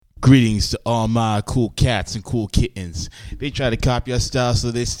Greetings to all my cool cats and cool kittens. They try to copy our style so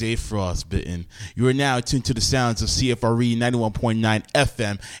they stay frostbitten. You are now tuned to the sounds of CFRE 91.9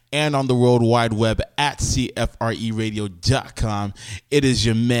 FM and on the World Wide Web at CFREradio.com. It is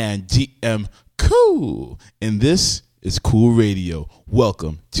your man, DM Cool, and this is Cool Radio.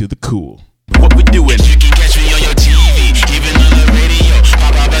 Welcome to the Cool. What we doing? You can catch me on your TV, even on the radio.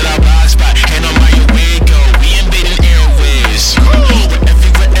 Pop up at our blog spot, and on my way go. We invading airwaves. We're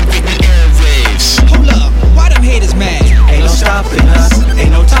everywhere, invading airwaves. Hold up, why them haters mad? Ain't no stopping us,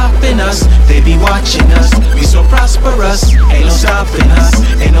 ain't no topping us. They be watching us, we so prosperous. Ain't no stopping us,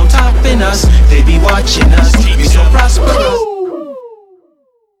 ain't no topping us. They be watching us, we so prosperous.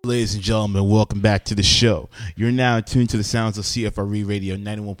 Ladies and gentlemen, welcome back to the show. You're now tuned to the sounds of CFRE Radio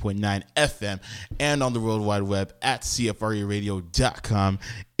 91.9 FM and on the World Wide Web at CFREradio.com.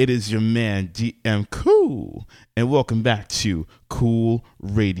 It is your man, DM Cool, and welcome back to Cool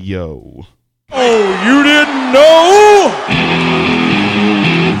Radio. Oh, you didn't know?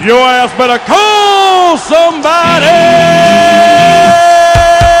 Your ass better call somebody!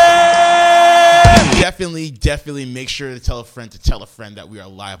 Definitely make sure to tell a friend that we are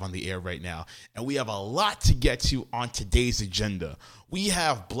live on the air right now. And we have a lot to get to on today's agenda. We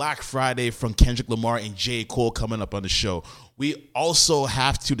have Black Friday from Kendrick Lamar and J. Cole coming up on the show. We also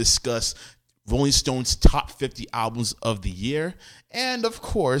have to discuss Rolling Stone's top 50 albums of the year. And of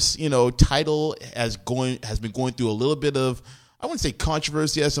course, Tidal has been going through a little bit of, I wouldn't say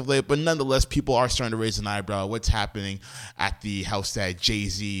controversy as of late, but nonetheless, people are starting to raise an eyebrow at what's happening at the house that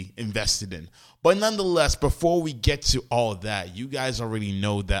Jay-Z invested in. But nonetheless, before we get to all that, you guys already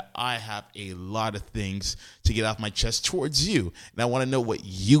know that I have a lot of things to get off my chest towards you, and I want to know what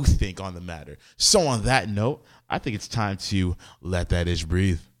you think on the matter. So on that note, I think it's time to let that ish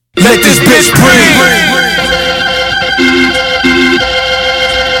breathe. Let this bitch breathe.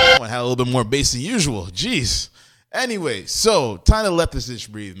 I had a little bit more bass than usual. Jeez. Anyway, so time to let this ish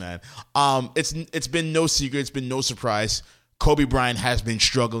breathe, man. It's been no secret. It's been no surprise. Kobe Bryant has been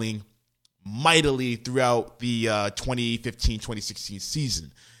struggling mightily throughout the 2015-2016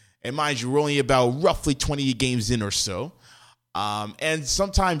 season. And mind you, we're only about roughly 20 games in or so. And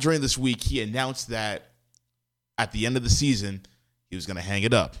sometime during this week, he announced that at the end of the season, he was going to hang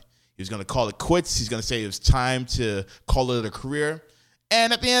it up. He was going to call it quits. He's going to say it was time to call it a career.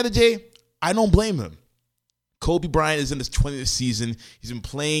 And at the end of the day, I don't blame him. Kobe Bryant is in his 20th season. He's been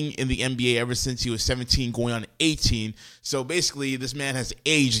playing in the NBA ever since he was 17, going on 18. So basically, this man has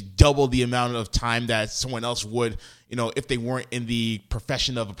aged double the amount of time that someone else would, if they weren't in the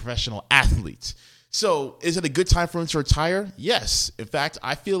profession of a professional athlete. So is it a good time for him to retire? Yes. In fact,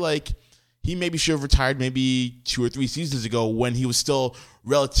 I feel like he maybe should have retired maybe 2 or 3 seasons ago when he was still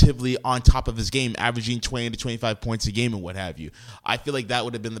relatively on top of his game, averaging 20 to 25 points a game and what have you. I feel like that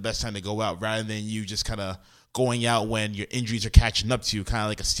would have been the best time to go out rather than you just kind of going out when your injuries are catching up to you, kind of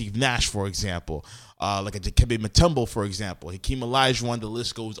like a Steve Nash, for example, like a Dikembe Mutombo, for example, Hakeem Olajuwon. The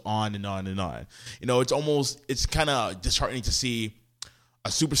list goes on and on and on. It's kind of disheartening to see a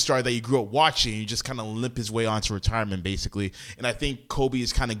superstar that you grew up watching, you just kind of limp his way onto retirement, basically. And I think Kobe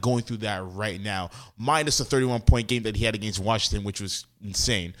is kind of going through that right now, minus the 31-point game that he had against Washington, which was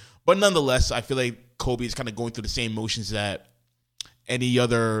insane. But nonetheless, I feel like Kobe is kind of going through the same motions that any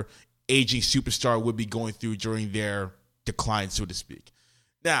other aging superstar would be going through during their decline, so to speak.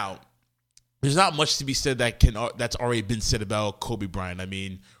 Now, there's not much to be said that's already been said about Kobe Bryant. I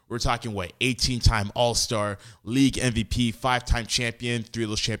mean, we're talking 18-time All-Star, league MVP, 5-time champion, 3 of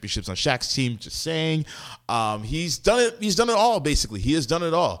those championships on Shaq's team. Just saying, he's done it. He's done it all. Basically, he has done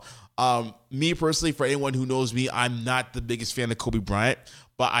it all. Me personally, for anyone who knows me, I'm not the biggest fan of Kobe Bryant,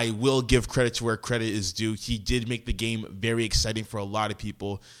 but I will give credit to where credit is due. He did make the game very exciting for a lot of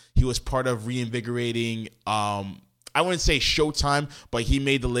people. He was part of reinvigorating, I wouldn't say Showtime, but he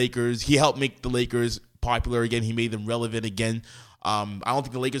made the Lakers. He helped make the Lakers popular again. He made them relevant again. I don't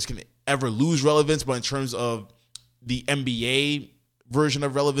think the Lakers can ever lose relevance, but in terms of the NBA version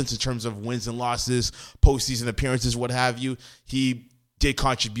of relevance, in terms of wins and losses, postseason appearances, what have you, he did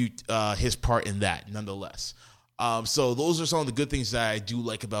contribute his part in that nonetheless. So those are some of the good things that I do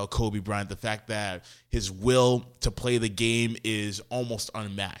like about Kobe Bryant. The fact that his will to play the game is almost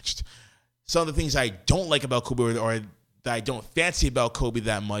unmatched. Some of the things I don't like about Kobe, or that I don't fancy about Kobe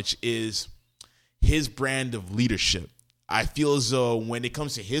that much, is his brand of leadership. I feel as though when it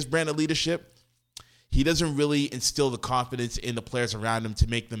comes to his brand of leadership, he doesn't really instill the confidence in the players around him to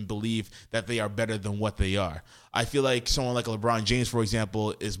make them believe that they are better than what they are. I feel like someone like LeBron James, for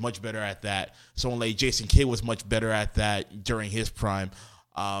example, is much better at that. Someone like Jason Kidd was much better at that during his prime.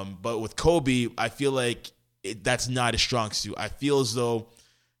 But with Kobe, I feel like that's not his strong suit. I feel as though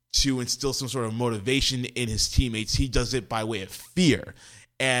to instill some sort of motivation in his teammates. He does it by way of fear.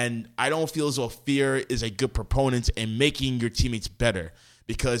 And I don't feel as though fear is a good proponent in making your teammates better,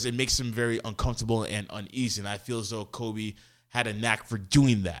 because it makes them very uncomfortable and uneasy. And I feel as though Kobe had a knack for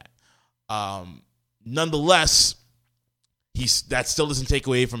doing that. Nonetheless, that still doesn't take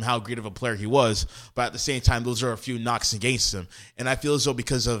away from how great of a player he was. But at the same time, those are a few knocks against him. And I feel as though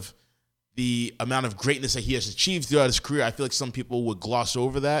because of the amount of greatness that he has achieved throughout his career, I feel like some people would gloss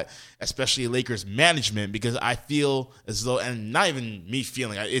over that, especially Lakers management, because I feel as though, and not even me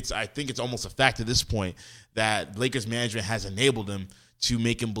feeling, I think it's almost a fact at this point that Lakers management has enabled him to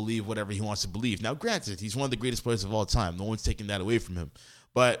make him believe whatever he wants to believe. Now, granted, he's one of the greatest players of all time. No one's taking that away from him.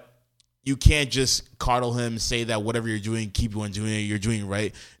 But you can't just coddle him, say that whatever you're doing, keep on doing it, you're doing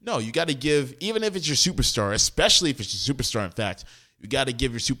right. No, you got to give, even if it's your superstar, especially if it's your superstar, in fact, you got to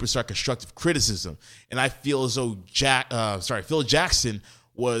give your superstar constructive criticism. And I feel as though Phil Jackson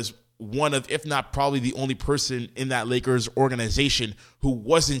was one of, if not probably the only person in that Lakers organization who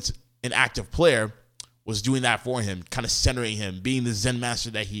wasn't an active player, was doing that for him, kind of centering him, being the Zen master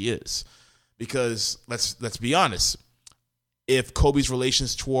that he is. Because let's be honest, if Kobe's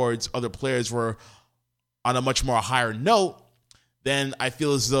relations towards other players were on a much more higher note, then I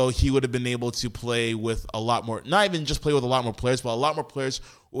feel as though he would have been able to play with a lot more, not even just play with a lot more players, but a lot more players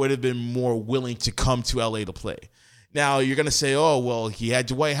would have been more willing to come to LA to play. Now, you're going to say, oh, well, he had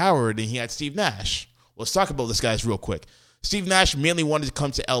Dwight Howard and he had Steve Nash. Let's talk about this guys real quick. Steve Nash mainly wanted to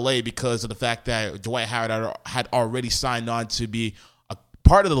come to LA because of the fact that Dwight Howard had already signed on to be a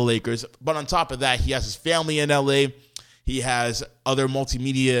part of the Lakers. But on top of that, he has his family in LA. He has other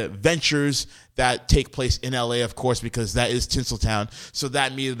multimedia ventures that take place in LA, of course, because that is Tinseltown. So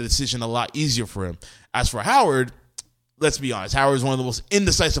that made the decision a lot easier for him. As for Howard, let's be honest, Howard is one of the most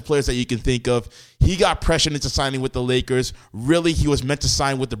indecisive players that you can think of. He got pressured into signing with the Lakers. Really, he was meant to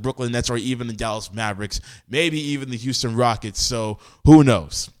sign with the Brooklyn Nets or even the Dallas Mavericks, maybe even the Houston Rockets. So who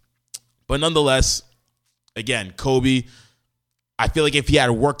knows? But nonetheless, again, Kobe, I feel like if he had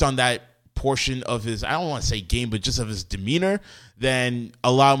worked on that portion of his, I don't want to say game, but just of his demeanor, then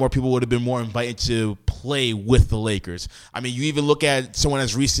a lot more people would have been more invited to play with the Lakers. I mean, you even look at someone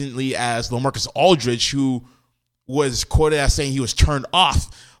as recently as LaMarcus Aldridge, who was quoted as saying he was turned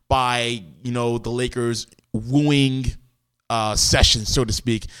off by, the Lakers wooing session, so to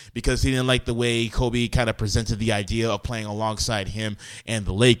speak, because he didn't like the way Kobe kind of presented the idea of playing alongside him and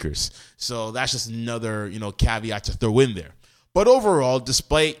the Lakers. So that's just another, caveat to throw in there. But overall,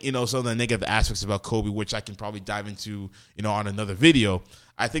 despite, some of the negative aspects about Kobe, which I can probably dive into, on another video,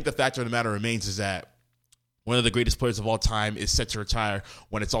 I think the fact of the matter remains is that one of the greatest players of all time is set to retire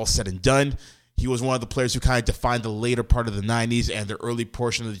when it's all said and done. He was one of the players who kind of defined the later part of the 90s and the early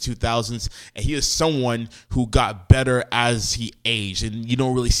portion of the 2000s. And he is someone who got better as he aged. And you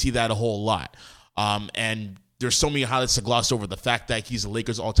don't really see that a whole lot. And there's so many highlights to gloss over. The fact that he's the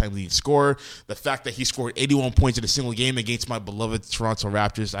Lakers' all-time leading scorer. The fact that he scored 81 points in a single game against my beloved Toronto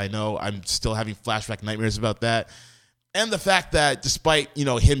Raptors. I know I'm still having flashback nightmares about that. And the fact that despite,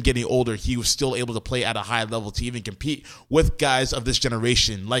 him getting older, he was still able to play at a high level to even compete with guys of this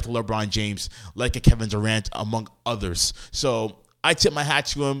generation like LeBron James, like a Kevin Durant, among others. So I tip my hat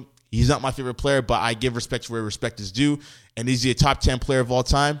to him. He's not my favorite player, but I give respect where respect is due. And is he a top 10 player of all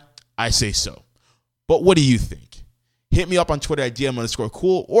time? I say so. But what do you think? Hit me up on Twitter at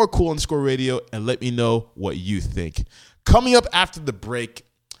DM_cool or cool_radio and let me know what you think. Coming up after the break,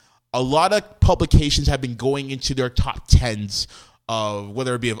 a lot of publications have been going into their top 10s of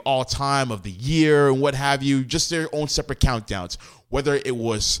whether it be of all time, of the year, and what have you, just their own separate countdowns. Whether it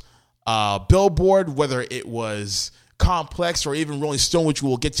was Billboard, whether it was Complex, or even Rolling Stone, which we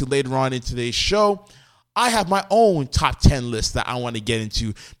will get to later on in today's show. I have my own top 10 list that I want to get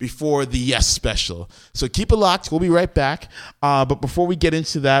into before the Yes Special. So keep it locked. We'll be right back. But before we get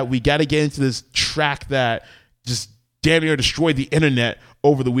into that, we got to get into this track that just damn near destroyed the internet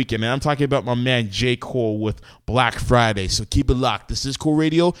over the weekend. And I'm talking about my man J. Cole with Black Friday. So keep it locked. This is Cool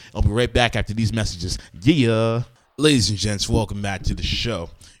Radio. I'll be right back after these messages. Yeah. Ladies and gents, welcome back to the show.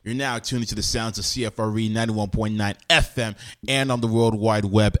 You're now tuned into the sounds of CFRE 91.9 FM and on the World Wide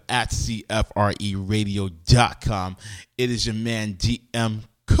Web at CFREradio.com. It is your man DM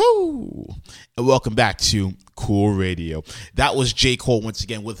Cool. And welcome back to Cool Radio. That was J. Cole once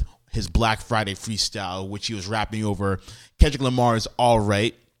again with his Black Friday freestyle, which he was rapping over Kendrick Lamar's All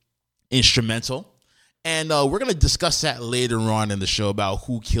Right instrumental. And we're going to discuss that later on in the show about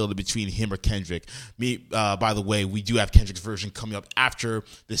who killed it between him or Kendrick. By the way, we do have Kendrick's version coming up after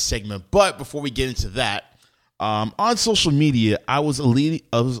this segment. But before we get into that, on social media, I was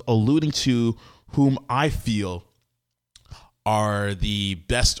alluding to whom I feel are the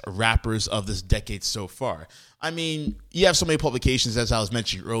best rappers of this decade so far. I mean, you have so many publications, as I was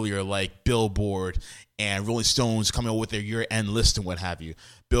mentioning earlier, like Billboard and Rolling Stones coming out with their year-end list and what have you.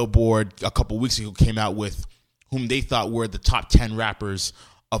 Billboard, a couple weeks ago, came out with whom they thought were the top 10 rappers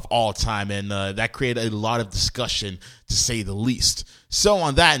of all time, and that created a lot of discussion, to say the least. So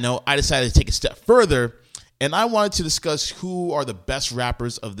on that note, I decided to take a step further, and I wanted to discuss who are the best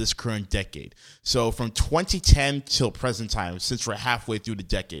rappers of this current decade. So from 2010 till present time, since we're halfway through the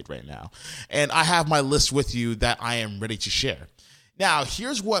decade right now. And I have my list with you that I am ready to share. Now,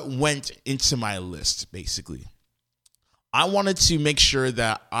 here's what went into my list, basically. I wanted to make sure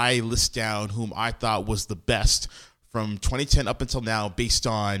that I list down whom I thought was the best from 2010 up until now, based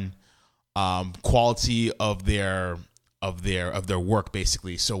on quality of their work,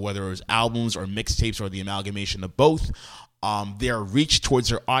 basically. So whether it was albums or mixtapes or the amalgamation of both, their reach towards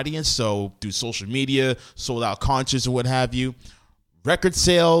their audience, so through social media, sold out concerts and what have you, record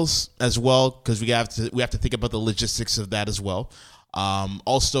sales as well, because we have to think about the logistics of that as well.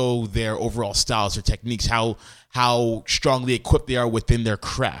 Also their overall styles or techniques, how strongly equipped they are within their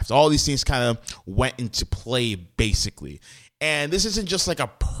craft. All these things kind of went into play, basically. And this isn't just like a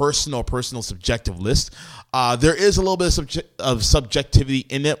personal subjective list. There is a little bit of subjectivity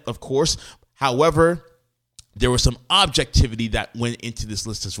in it, of course. However, there was some objectivity that went into this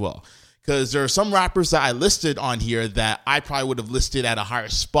list as well. Because there are some rappers that I listed on here that I probably would have listed at a higher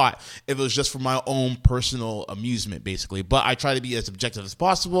spot if it was just for my own personal amusement, basically. But I try to be as objective as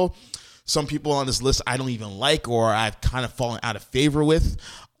possible. Some people on this list I don't even like, or I've kind of fallen out of favor with.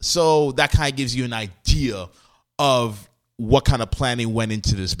 So that kind of gives you an idea of what kind of planning went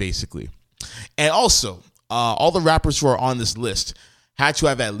into this, basically. And also, all the rappers who are on this list had to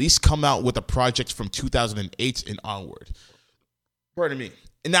have at least come out with a project from 2008 and onward. Pardon me.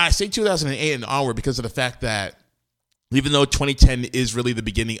 And now I say 2008 and onward because of the fact that even though 2010 is really the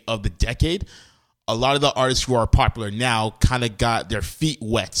beginning of the decade, a lot of the artists who are popular now kind of got their feet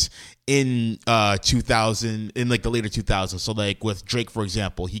wet in 2000, in like the later 2000s. So like with Drake, for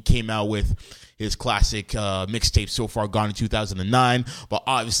example, he came out with his classic mixtape So Far Gone in 2009, but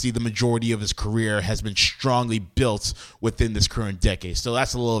obviously the majority of his career has been strongly built within this current decade. So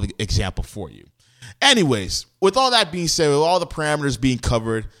that's a little example for you. Anyways, with all that being said, with all the parameters being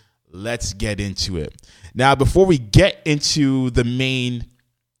covered, let's get into it. Now, before we get into the main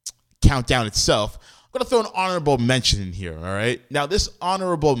countdown itself, I'm going to throw an honorable mention in here, all right? Now, this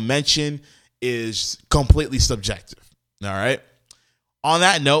honorable mention is completely subjective, all right? On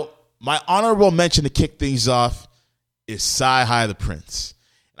that note, my honorable mention to kick things off is Sci-Hi the Prince.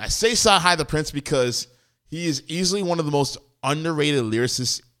 And I say Sci-Hi the Prince because he is easily one of the most underrated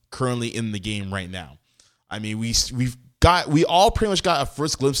lyricists currently in the game right now. I mean, we all pretty much got a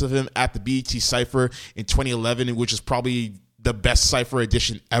first glimpse of him at the BET Cypher in 2011, which is probably the best Cypher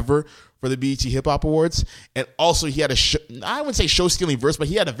edition ever for the BET Hip Hop Awards. And also he had I wouldn't say show-stealing verse, but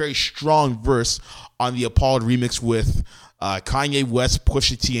he had a very strong verse on the Appalled remix with Kanye West,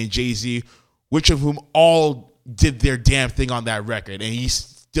 Pusha T, and Jay-Z, which of whom all did their damn thing on that record. And he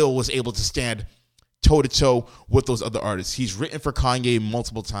still was able to stand toe-to-toe with those other artists. He's written for Kanye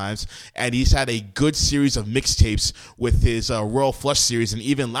multiple times, and he's had a good series of mixtapes with his Royal Flush series, and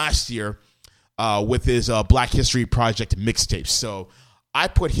even last year with his Black History Project mixtapes. So I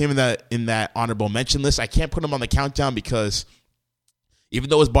put him in that honorable mention list. I can't put him on the countdown because even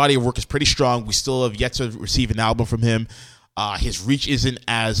though his body of work is pretty strong, we still have yet to receive an album from him. His reach isn't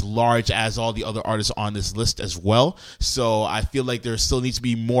as large as all the other artists on this list as well. So I feel like there still needs to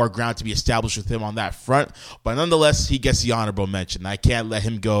be more ground to be established with him on that front. But nonetheless, he gets the honorable mention. I can't let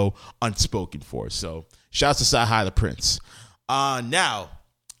him go unspoken for. So shouts to Sci-Hi the Prince. Now,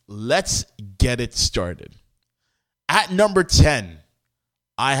 let's get it started. At number 10,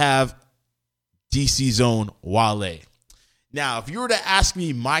 I have DC Zone Wale. Now, if you were to ask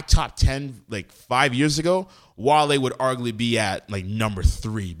me my top 10 like 5 years ago, Wale would arguably be at like number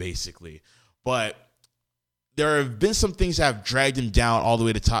 3, basically. But there have been some things that have dragged him down all the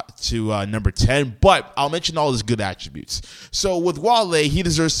way to number 10, but I'll mention all his good attributes. So with Wale, he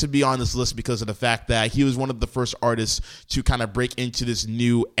deserves to be on this list because of the fact that he was one of the first artists to kind of break into this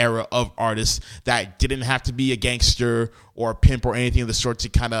new era of artists that didn't have to be a gangster or a pimp or anything of the sort to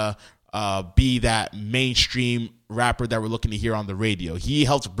kind of be that mainstream rapper that we're looking to hear on the radio. He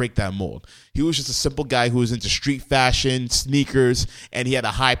helped break that mold. He was just a simple guy who was into street fashion, sneakers, and he had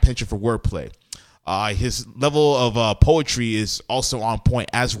a high penchant for wordplay. His level of poetry is also on point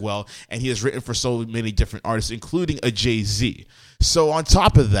as well, and he has written for so many different artists, including a Jay-Z. So on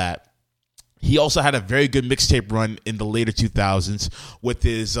top of that, he also had a very good mixtape run in the later 2000s with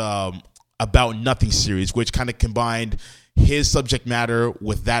his About Nothing series, which kind of combined his subject matter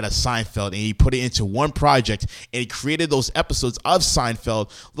with that of Seinfeld, and he put it into one project, and he created those episodes of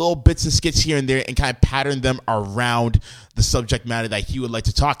Seinfeld, little bits and skits here and there, and kind of patterned them around the subject matter that he would like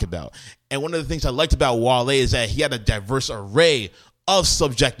to talk about. And one of the things I liked about Wale is that he had a diverse array of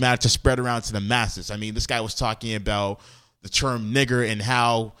subject matter to spread around to the masses. I mean, this guy was talking about the term nigger and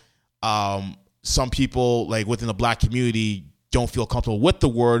how some people, like within the black community, don't feel comfortable with the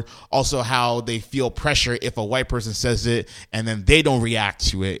word. Also, how they feel pressure if a white person says it and then they don't react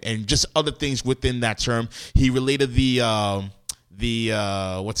to it, and just other things within that term. He related the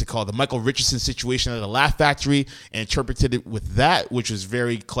Michael Richardson situation at the Laugh Factory and interpreted it with that, which was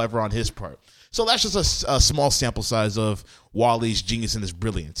very clever on his part. So that's just a small sample size of Wale's genius and his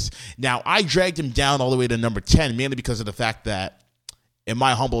brilliance. Now, I dragged him down all the way to number 10, mainly because of the fact that, in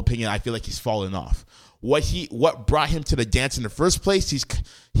my humble opinion, I feel like he's fallen off. What brought him to the dance in the first place,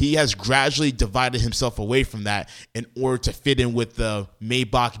 he has gradually divided himself away from that in order to fit in with the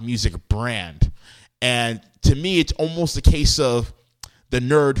Maybach music brand. And to me, it's almost a case of the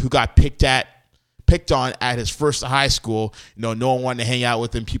nerd who got picked on at his first high school. No one wanted to hang out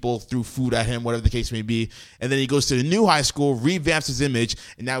with him. People threw food at him, whatever the case may be. And then he goes to the new high school, revamps his image,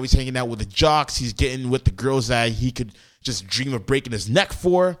 and now he's hanging out with the jocks. He's getting with the girls that he could just dream of breaking his neck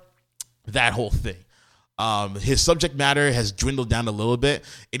for. That whole thing. His subject matter has dwindled down a little bit,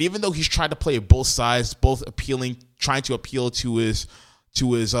 and even though he's tried to play both sides, trying to appeal to his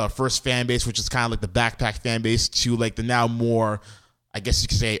first fan base, which is kind of like the backpack fan base, to like the now more, I guess you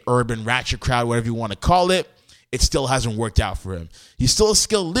could say, urban ratchet crowd, whatever you want to call it, it still hasn't worked out for him. He's still a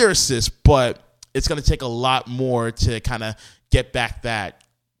skilled lyricist, but it's going to take a lot more to kind of get back that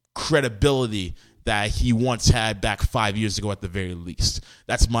credibility that he once had back 5 years ago at the very least.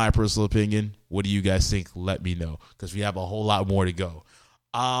 That's my personal opinion. What do you guys think? Let me know, because we have a whole lot more to go.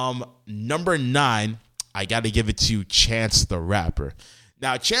 Number 9, I got to give it to Chance the Rapper.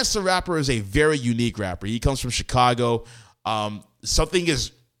 Now, Chance the Rapper is a very unique rapper. He comes from Chicago. I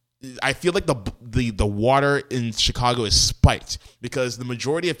feel like the water in Chicago is spiked, because the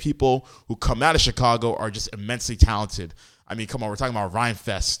majority of people who come out of Chicago are just immensely talented. I mean, come on, we're talking about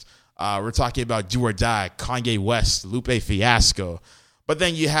Rhymefest. We're talking about Do or Die, Kanye West, Lupe Fiasco. But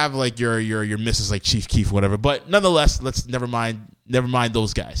then you have like your misses like Chief Keef, whatever. But nonetheless, let's never mind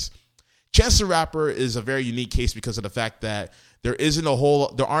those guys. Chance the Rapper is a very unique case because of the fact that there aren't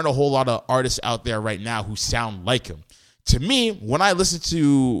a whole lot of artists out there right now who sound like him. To me, when I listen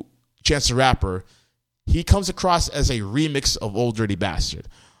to Chance the Rapper, he comes across as a remix of Old Dirty Bastard.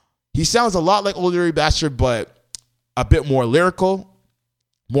 He sounds a lot like Old Dirty Bastard, but a bit more lyrical,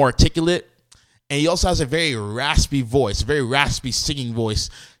 more articulate, and he also has a very raspy voice, a very raspy singing voice,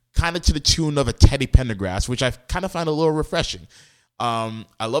 kind of to the tune of a Teddy Pendergrass, which I kind of find a little refreshing. I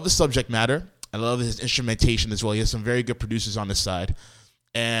love the subject matter. I love his instrumentation as well. He has some very good producers on his side,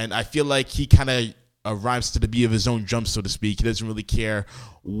 and I feel like he kind of rhymes to the beat of his own drum, so to speak. He doesn't really care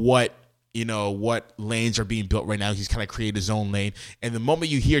what lanes are being built right now. He's kind of created his own lane. And the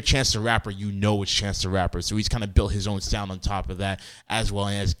moment you hear Chance the Rapper, you know it's Chance the Rapper. So he's kind of built his own sound on top of that as well,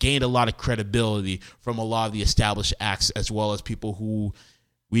 and has gained a lot of credibility from a lot of the established acts, as well as people who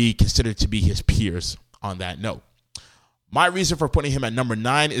we consider to be his peers on that note. My reason for putting him at number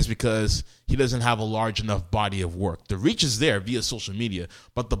 9 is because he doesn't have a large enough body of work. The reach is there via social media,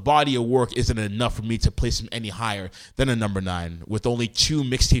 but the body of work isn't enough for me to place him any higher than a number 9, with only 2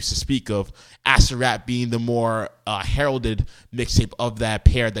 mixtapes to speak of, Acid Rap being the more heralded mixtape of that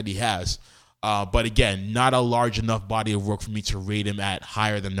pair that he has. But again, not a large enough body of work for me to rate him at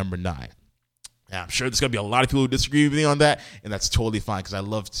higher than number 9. Now, I'm sure there's going to be a lot of people who disagree with me on that, and that's totally fine, because I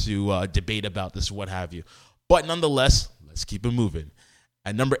love to debate about this, what have you. But nonetheless, let's keep it moving.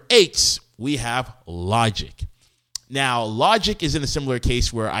 At number 8, we have Logic. Now, Logic is in a similar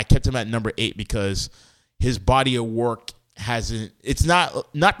case where I kept him at number 8 because his body of work it's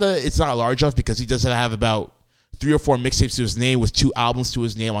not large enough, because he doesn't have about 3 or 4 mixtapes to his name with 2 albums to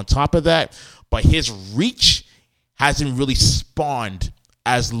his name on top of that. But his reach hasn't really spawned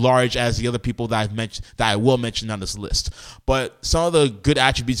as large as the other people that I will mention on this list. But some of the good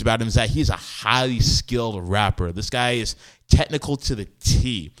attributes about him is that he's a highly skilled rapper. This guy is technical to the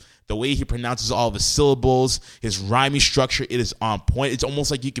T. The way he pronounces all of his syllables, his rhyming structure, it is on point. It's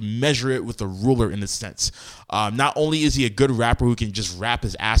almost like you can measure it with a ruler in a sense. Not only is he a good rapper who can just rap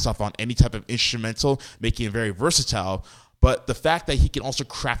his ass off on any type of instrumental, making it very versatile, but the fact that he can also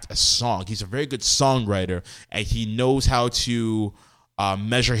craft a song. He's a very good songwriter, and he knows how to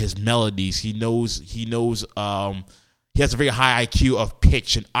measure his melodies. He has a very high IQ of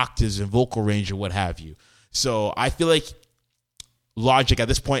pitch and octaves and vocal range and what have you. So I feel like Logic at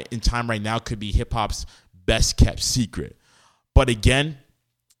this point in time right now could be hip hop's best kept secret. But again,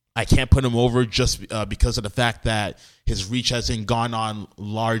 I can't put him over just because of the fact that his reach hasn't gone on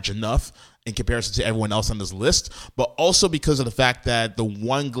large enough in comparison to everyone else on this list, but also because of the fact that the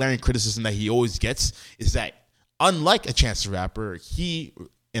one glaring criticism that he always gets is that unlike a Chance the Rapper, he,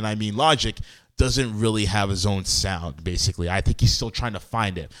 and I mean Logic, doesn't really have his own sound, basically. I think he's still trying to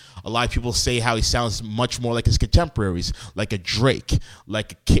find it. A lot of people say how he sounds much more like his contemporaries, like a Drake,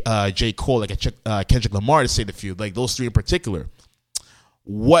 like a J. Cole, like a Kendrick Lamar, to say the few, like those three in particular.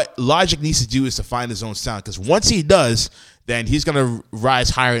 What Logic needs to do is to find his own sound, because once he does, then he's going to rise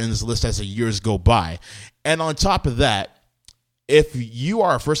higher in this list as the years go by. And on top of that, if you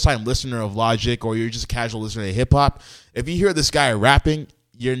are a first-time listener of Logic or you're just a casual listener to hip-hop, if you hear this guy rapping,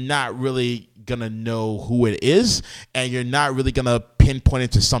 you're not really going to know who it is, and you're not really going to pinpoint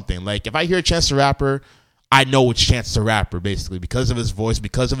it to something. Like, if I hear Chance the Rapper, I know it's Chance the Rapper, basically, because of his voice,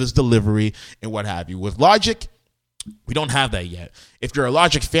 because of his delivery, and what have you. With Logic, we don't have that yet. If you're a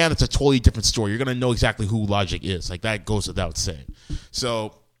Logic fan, that's a totally different story. You're going to know exactly who Logic is. Like, that goes without saying.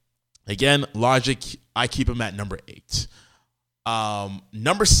 So, again, Logic, I keep him at number 8.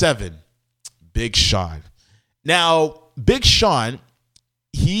 Number 7, Big Sean. Now, Big Sean,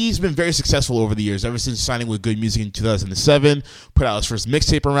 he's been very successful over the years, ever since signing with Good Music in 2007, put out his first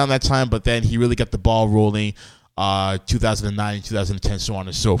mixtape around that time, but then he really got the ball rolling 2009, 2010, so on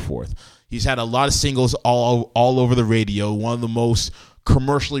and so forth. He's had a lot of singles all over the radio, one of the most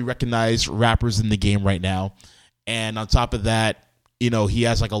commercially recognized rappers in the game right now. And on top of that, you know, he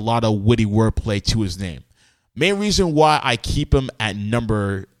has like a lot of witty wordplay to his name. Main reason why I keep him at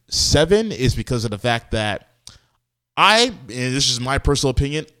number 7 is because of the fact that and this is my personal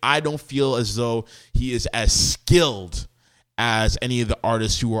opinion, I don't feel as though he is as skilled as any of the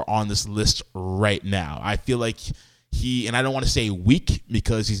artists who are on this list right now. I feel like and I don't want to say weak,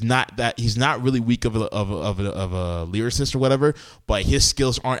 because he's not really weak of a lyricist or whatever, but his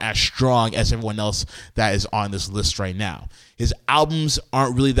skills aren't as strong as everyone else that is on this list right now. His albums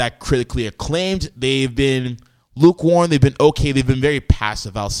aren't really that critically acclaimed. They've been lukewarm, they've been okay, they've been very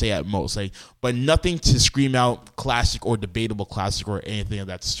passive, I'll say at most, like, but nothing to scream out classic or debatable classic or anything of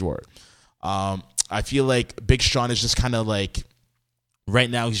that sort. I feel like Big Sean is just kind of like, right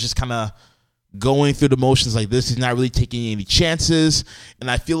now he's just kind of going through the motions like this. He's not really taking any chances,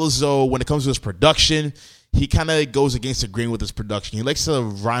 and I feel as though when it comes to his production, he kind of goes against the grain with his production. He likes to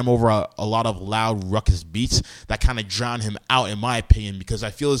rhyme over a lot of loud, ruckus beats that kind of drown him out, in my opinion, because I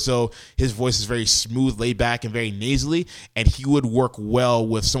feel as though his voice is very smooth, laid back, and very nasally, and he would work well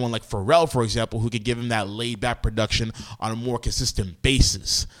with someone like Pharrell, for example, who could give him that laid back production on a more consistent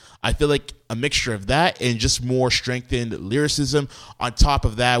basis. I feel like a mixture of that and just more strengthened lyricism on top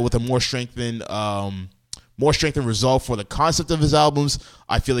of that, with a more strengthened resolve for the concept of his albums,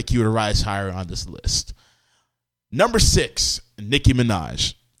 I feel like he would rise higher on this list. Number 6, Nicki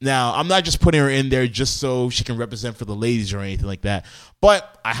Minaj. Now, I'm not just putting her in there just so she can represent for the ladies or anything like that,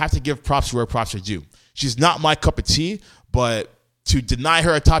 but I have to give props where props are due. She's not my cup of tea, but to deny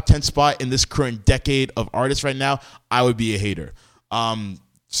her a top 10 spot in this current decade of artists right now, I would be a hater.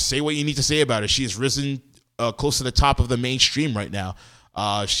 Say what you need to say about her. She has risen close to the top of the mainstream right now.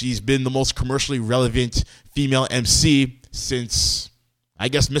 She's been the most commercially relevant female MC since, I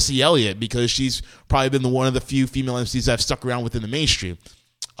guess, Missy Elliott, because she's probably been one of the few female MCs that have stuck around within the mainstream.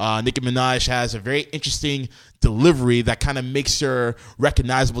 Nicki Minaj has a very interesting delivery that kind of makes her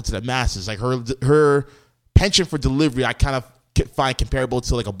recognizable to the masses. Like her penchant for delivery, I kind of find comparable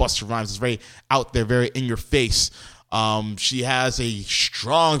to like a Busta Rhymes. It's very out there, very in your face. She has a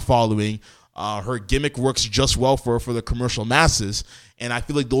strong following. Her gimmick works just well for the commercial masses, and I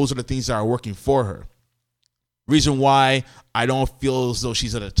feel like those are the things that are working for her. Reason why I don't feel as though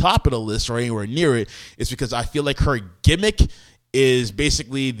she's at the top of the list or anywhere near it is because I feel like her gimmick is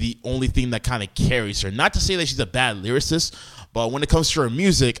basically the only thing that kind of carries her. Not to say that she's a bad lyricist, but when it comes to her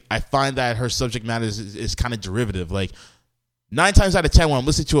music, I find that her subject matter is kind of derivative. Like, 9 times out of 10, when I'm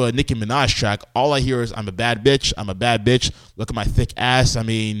listening to a Nicki Minaj track, all I hear is, I'm a bad bitch, look at my thick ass,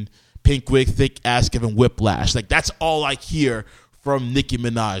 pink wig, thick ass, giving whiplash. Like, that's all I hear from Nicki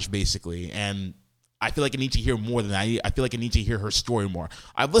Minaj, basically. And I feel like I need to hear more than that. I feel like I need to hear her story more.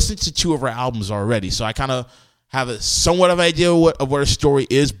 I've listened to 2 of her albums already, so I kind of have a somewhat of an idea of what her story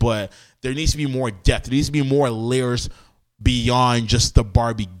is, but there needs to be more depth. There needs to be more layers beyond just the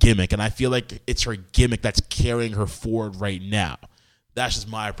Barbie gimmick, and I feel like it's her gimmick that's carrying her forward right now. That's just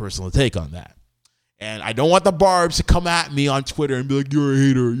my personal take on that. And I don't want the Barbs to come at me on Twitter and be like, you're a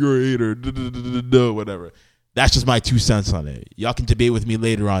hater, whatever. That's just my 2 cents on it. Y'all can debate with me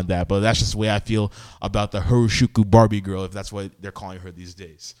later on that, but that's just the way I feel about the Hiroshiku Barbie girl, if that's what they're calling her these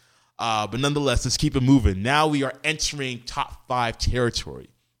days. But nonetheless, let's keep it moving. Now we are entering top 5 territory.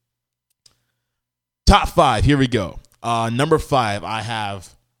 Top 5, here we go. Number 5, I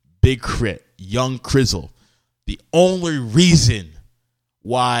have Big Crit, Young Crizzle. The only reason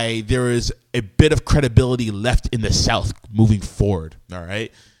why there is a bit of credibility left in the South moving forward, all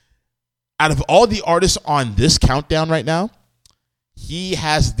right? Out of all the artists on this countdown right now, he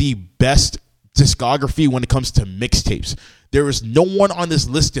has the best discography when it comes to mixtapes. There is no one on this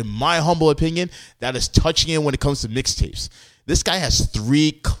list, in my humble opinion, that is touching it when it comes to mixtapes. This guy has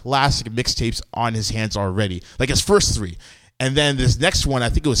 3 classic mixtapes on his hands already, like his first 3. And then this next one, I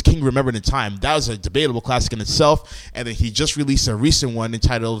think it was King Remembered in Time. That was a debatable classic in itself. And then he just released a recent one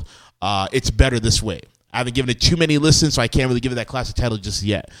entitled It's Better This Way. I haven't given it too many listens, so I can't really give it that classic title just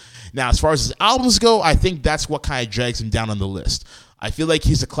yet. Now, as far as his albums go, I think that's what kind of drags him down on the list. I feel like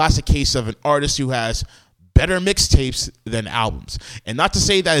he's a classic case of an artist who has better mixtapes than albums. And not to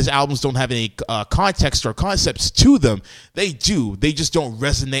say that his albums don't have any context or concepts to them. They do. They just don't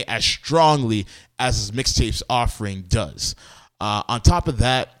resonate as strongly as his mixtapes offering does. On top of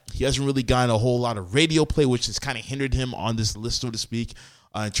that, he hasn't really gotten a whole lot of radio play, which has kind of hindered him on this list, so to speak,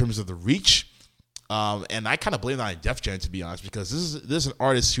 in terms of the reach. And I kind of blame that on Def Jam, to be honest, because this is an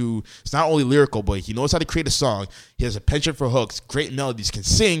artist who is not only lyrical, but he knows how to create a song. He has a penchant for hooks, great melodies, can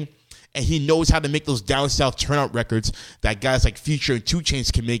sing, and he knows how to make those down south turnout records that guys like Future and 2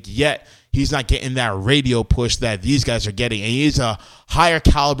 Chainz can make, yet he's not getting that radio push that these guys are getting. And he's a higher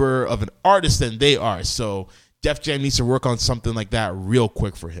caliber of an artist than they are. So Def Jam needs to work on something like that real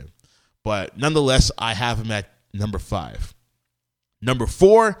quick for him. But nonetheless, I have him at number 5. Number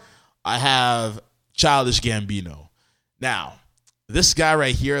 4, I have Childish Gambino. Now, this guy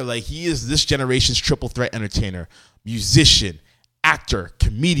right here, like, he is this generation's triple threat entertainer, musician, actor,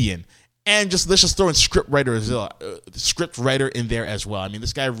 comedian, and let's just throw in script writer in there as well. I mean,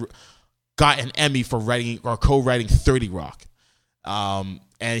 this guy got an Emmy for writing or co-writing 30 Rock. And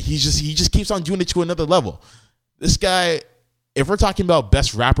he just keeps on doing it to another level. This guy, if we're talking about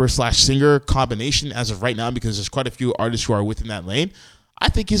best rapper / singer combination as of right now, because there's quite a few artists who are within that lane, I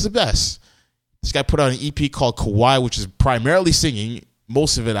think he's the best. This guy put out an EP called Kawhi, which is primarily singing,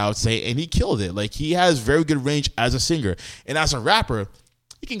 most of it, I would say, and he killed it. Like, he has very good range as a singer. And as a rapper,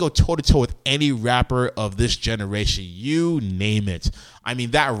 he can go toe-to-toe with any rapper of this generation. You name it. I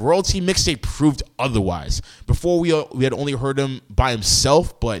mean, that Royalty mixtape proved otherwise. Before, we had only heard him by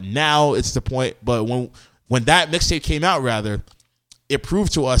himself, but now it's the point. But when that mixtape came out, rather, it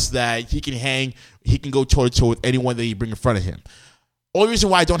proved to us that he can go toe-to-toe with anyone that you bring in front of him. Only reason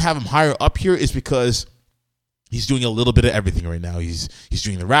why I don't have him higher up here is because he's doing a little bit of everything right now. He's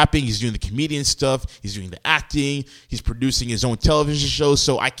doing the rapping, he's doing the comedian stuff, he's doing the acting, he's producing his own television shows.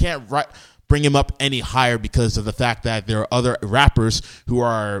 So I can't bring him up any higher because of the fact that there are other rappers who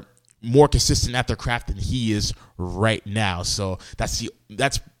are more consistent at their craft than he is right now. So that's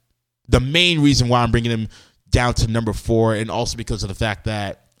the main reason why I'm bringing him down to number 4, and also because of the fact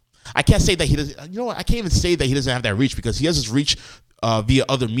that I can't say that he doesn't. You know what? I can't even say that he doesn't have that reach, because he has his reach via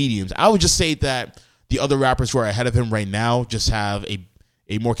other mediums. I would just say that the other rappers who are ahead of him right now just have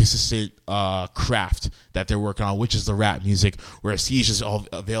a more consistent craft that they're working on, which is the rap music, whereas he's just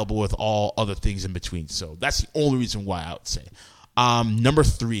available with all other things in between. So that's the only reason why I would say. Number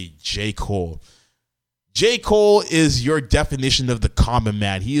 3, J. Cole. J. Cole is your definition of the common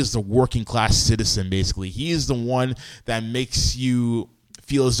man. He is the working class citizen, basically. He is the one that makes you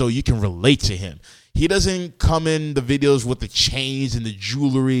feel as though you can relate to him. He doesn't come in the videos with the chains and the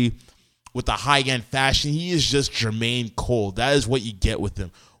jewelry, with the high-end fashion. He is just Jermaine Cole. That is what you get with him.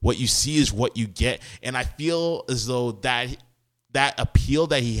 What you see is what you get. And I feel as though that appeal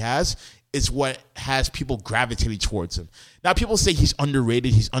that he has is what has people gravitating towards him. Now, people say he's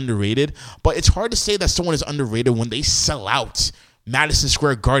underrated, but it's hard to say that someone is underrated when they sell out Madison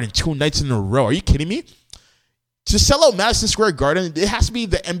Square Garden 2 nights in a row. Are you kidding me? To sell out Madison Square Garden, it has to be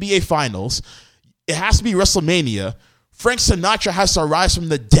the NBA Finals. It has to be WrestleMania. Frank Sinatra has to rise from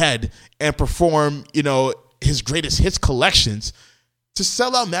the dead and perform, his greatest hits collections. To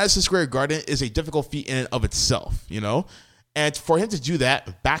sell out Madison Square Garden is a difficult feat in and of itself, And for him to do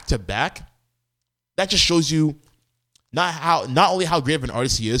that back to back, that just shows you not only how great of an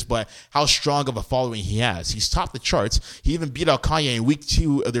artist he is, but how strong of a following he has. He's topped the charts. He even beat out Kanye in week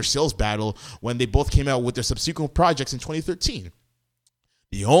 2 of their sales battle when they both came out with their subsequent projects in 2013.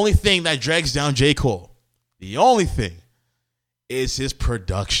 The only thing that drags down J. Cole, the only thing, is his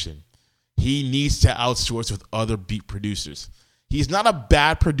production. He needs to outsource with other beat producers. He's not a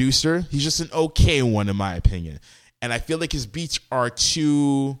bad producer. He's just an okay one, in my opinion. And I feel like his beats are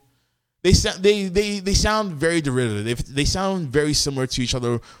too... They sound very derivative. They sound very similar to each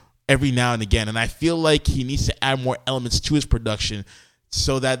other every now and again. And I feel like he needs to add more elements to his production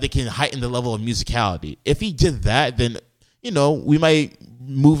so that they can heighten the level of musicality. If he did that, then, we might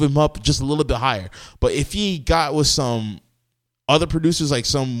move him up just a little bit higher. But if he got with some other producers, like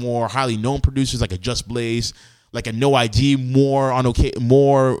some more highly known producers, like a Just Blaze, like a No ID, more on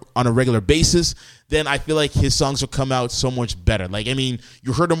a regular basis, then I feel like his songs will come out so much better. Like, I mean,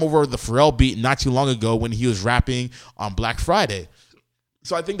 you heard him over the Pharrell beat not too long ago when he was rapping on Black Friday.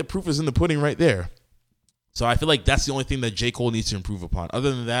 So I think the proof is in the pudding right there. So I feel like that's the only thing that J. Cole needs to improve upon.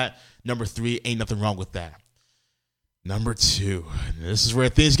 Other than that, number 3, ain't nothing wrong with that. Number 2, this is where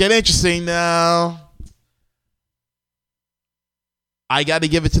things get interesting now. I got to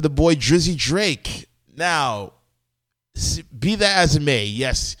give it to the boy Drizzy Drake. Now, be that as it may,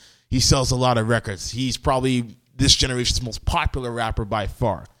 yes, he sells a lot of records. He's probably this generation's most popular rapper by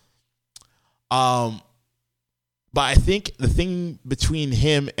far. But I think the thing between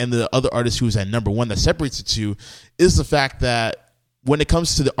him and the other artist who was at number 1 that separates the two is the fact that when it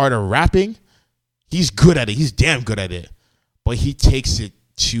comes to the art of rapping, he's good at it. He's damn good at it. But he takes it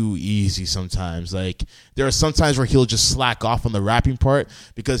too easy sometimes. Like, there are some times where he'll just slack off on the rapping part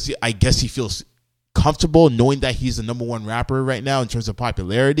because I guess he feels comfortable knowing that he's the number 1 rapper right now in terms of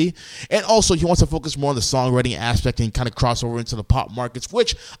popularity. And also, he wants to focus more on the songwriting aspect and kind of cross over into the pop markets,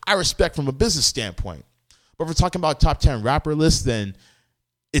 which I respect from a business standpoint. But if we're talking about top 10 rapper lists, then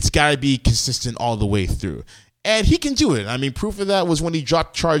it's got to be consistent all the way through. And he can do it. I mean, proof of that was when he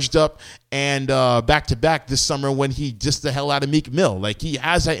dropped Charged Up and back-to-back this summer when he dissed the hell out of Meek Mill. Like, he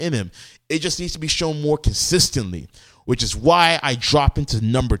has that in him. It just needs to be shown more consistently, which is why I drop into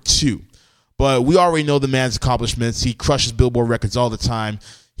number 2. But we already know the man's accomplishments. He crushes Billboard records all the time.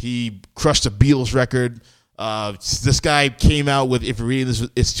 He crushed a Beatles record. This guy came out with If You're Reading This,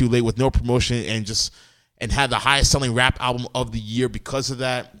 It's Too Late with no promotion and had the highest selling rap album of the year because of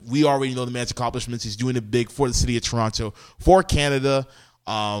that. We already know the man's accomplishments. He's doing it big for the city of Toronto, for Canada,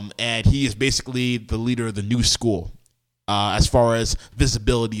 and he is basically the leader of the new school as far as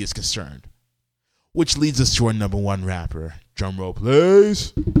visibility is concerned. Which leads us to our number 1 rapper. Drum roll,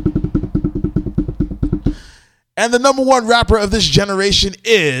 please. And the number 1 rapper of this generation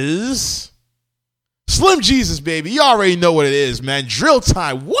is Slim Jesus, baby. You already know what it is, man. Drill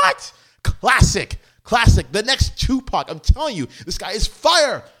Time. What? Classic. The next Tupac. I'm telling you, this guy is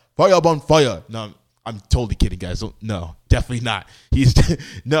fire. Fire up on fire. No, I'm totally kidding, guys. No, definitely not.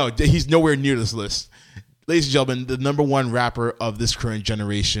 He's nowhere near this list. Ladies and gentlemen, the number 1 rapper of this current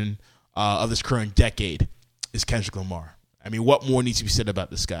generation, of this current decade, is Kendrick Lamar. I mean, what more needs to be said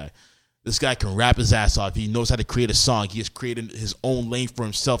about this guy? This guy can rap his ass off. He knows how to create a song. He has created his own lane for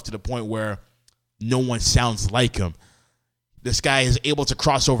himself to the point where no one sounds like him. This guy is able to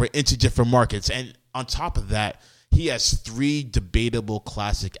cross over into different markets. And on top of that, he has 3 debatable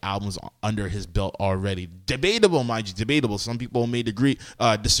classic albums under his belt already. Debatable, mind you, debatable. Some people may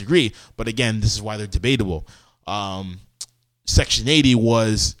disagree, but again, this is why they're debatable. Section 80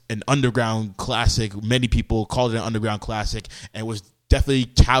 was an underground classic. Many people called it an underground classic and was definitely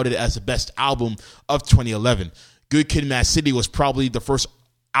touted as the best album of 2011. Good Kid, Mad City was probably the first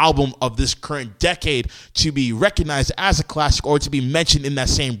album of this current decade to be recognized as a classic or to be mentioned in that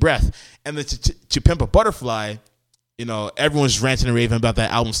same breath. And then to Pimp a Butterfly, everyone's ranting and raving about that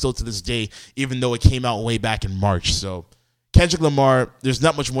album still to this day, even though it came out way back in March. So Kendrick Lamar, there's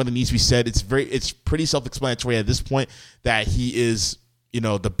not much more that needs to be said. It's pretty self-explanatory at this point that he is,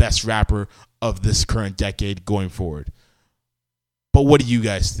 the best rapper of this current decade going forward. But what do you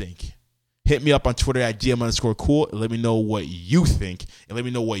guys think? Hit me up on Twitter at DM_cool and let me know what you think and let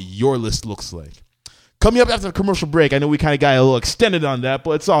me know what your list looks like. Coming up after the commercial break, I know we kind of got a little extended on that,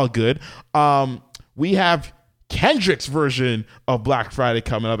 but it's all good. We have Kendrick's version of Black Friday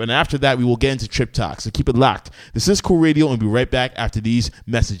coming up, and after that, we will get into Trip Talk. So keep it locked. This is Cool Radio, and we'll be right back after these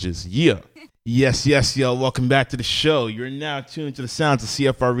messages. Yeah. Yes, yo. Welcome back to the show. You're now tuned to the sounds of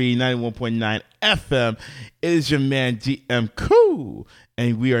CFRE 91.9 FM. It is your man, DM Cool.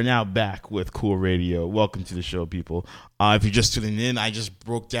 And we are now back with Cool Radio. Welcome to the show, people. If you're just tuning in, I just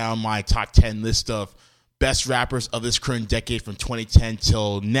broke down my top 10 list of best rappers of this current decade from 2010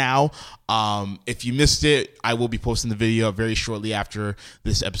 till now. If you missed it, I will be posting the video very shortly after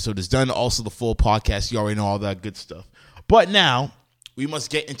this episode is done. Also, the full podcast. You already know all that good stuff. But now, we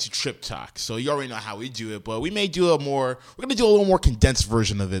must get into Trip Talk. So you already know how we do it, but we're going to do a little more condensed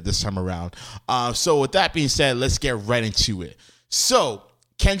version of it this time around. So with that being said, let's get right into it. So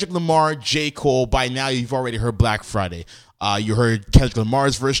Kendrick Lamar, J. Cole, by now you've already heard Black Friday. You heard Kendrick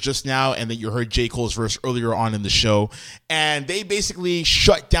Lamar's verse just now, and then you heard J. Cole's verse earlier on in the show. And they basically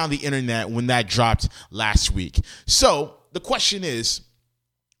shut down the internet when that dropped last week. So the question is,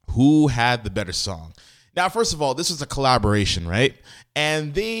 who had the better song. Now, first of all, this was a collaboration, right?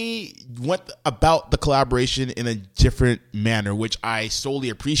 And they went about the collaboration in a different manner, which I solely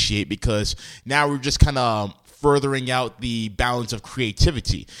appreciate, because now we're just kind of furthering out the balance of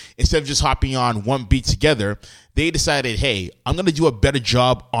creativity. Instead of just hopping on one beat together, they decided, hey, I'm going to do a better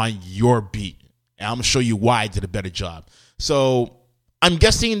job on your beat. And I'm going to show you why I did a better job. So I'm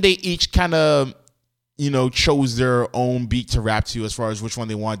guessing they each kind of, chose their own beat to rap to as far as which one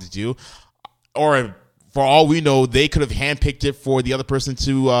they wanted to do. Or for all we know, they could have handpicked it for the other person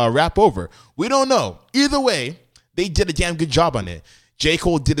to rap over. We don't know. Either way, they did a damn good job on it. J.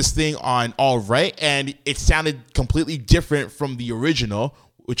 Cole did his thing on All Right, and it sounded completely different from the original,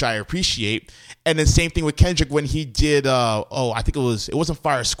 which I appreciate. And the same thing with Kendrick when he did, I think it wasn't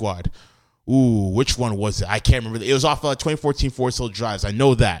Fire Squad. Ooh, which one was it? I can't remember. It was off 2014 Forest Hill Drives. I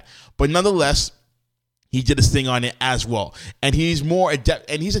know that. But nonetheless, he did his thing on it as well. And he's more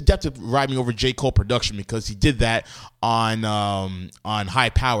adept, and he's adept at rhyming over J. Cole production, because he did that on High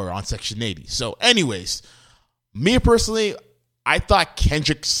Power on Section 80. So anyways, me personally, I thought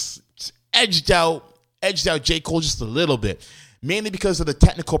Kendrick edged out J. Cole just a little bit, mainly because of the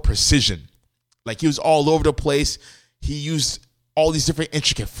technical precision. Like, he was all over the place. He used all these different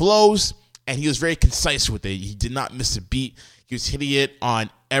intricate flows, and he was very concise with it. He did not miss a beat. He was hitting it on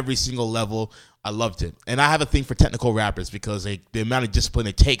every single level. I loved it. And I have a thing for technical rappers, because the amount of discipline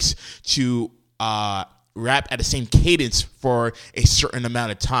it takes to rap at the same cadence for a certain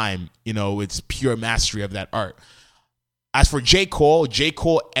amount of time, it's pure mastery of that art. As for J. Cole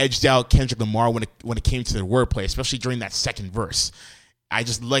edged out Kendrick Lamar when it came to the wordplay, especially during that second verse. I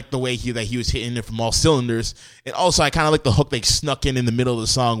just liked the way he was hitting it from all cylinders. And also, I kind of like the hook they snuck in the middle of the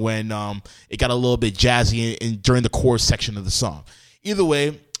song when it got a little bit jazzy during the chorus section of the song. Either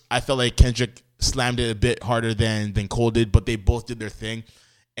way, I felt like Kendrick slammed it a bit harder than Cole did, but they both did their thing.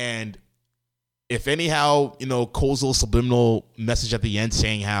 And if anyhow, Cole's little subliminal message at the end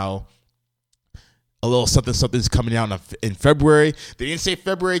saying how a little something's coming out in February. They didn't say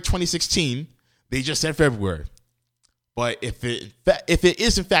February 2016. They just said February. But if it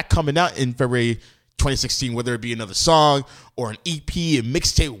is in fact coming out in February 2016, whether it be another song or an EP, a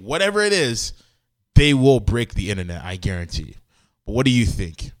mixtape, whatever it is, they will break the internet, I guarantee. But what do you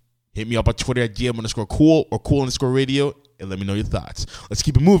think? Hit me up on Twitter at DM_cool or cool_radio and let me know your thoughts. Let's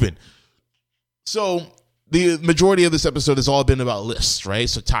keep it moving. So the majority of this episode has all been about lists, right?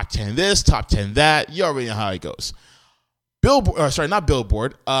 So top 10 this, top 10 that. You already know how it goes. Not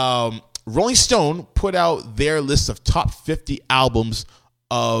Billboard. Rolling Stone put out their list of top 50 albums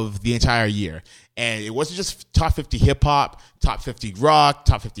of the entire year. And it wasn't just top 50 hip-hop, top 50 rock,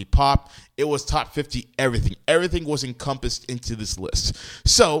 top 50 pop. It was top 50 everything. Everything was encompassed into this list.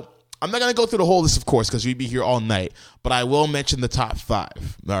 So I'm not going to go through the whole list, of course, because we'd be here all night. But I will mention the top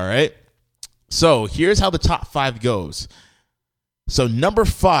 5, all right? So here's how the top 5 goes. So number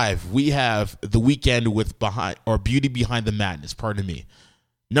 5, we have The Weeknd with Beauty Behind the Madness, pardon me.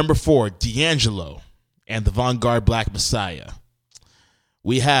 Number 4, D'Angelo and the Vanguard Black Messiah.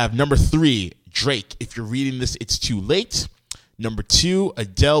 We have number 3, Drake, If You're Reading This, It's Too Late. Number 2,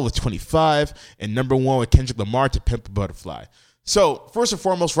 Adele with 25. And number 1 with Kendrick Lamar, To Pimp a Butterfly. So first and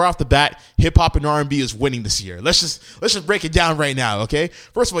foremost, right off the bat, hip hop and R&B is winning this year. Let's just break it down right now, okay?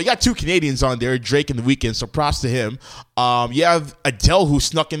 First of all, you got 2 Canadians on there, Drake and The Weeknd, so props to him. You have Adele, who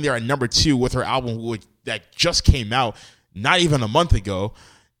snuck in there at number 2 with her album that just came out not even a month ago.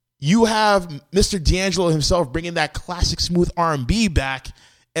 You have Mr. D'Angelo himself bringing that classic smooth R&B back.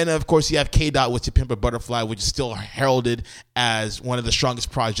 And, of course, you have K-Dot with To Pimp a Butterfly, which is still heralded as one of the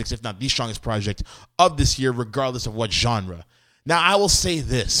strongest projects, if not the strongest project of this year, regardless of what genre. Now, I will say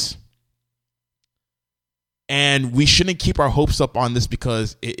this, and we shouldn't keep our hopes up on this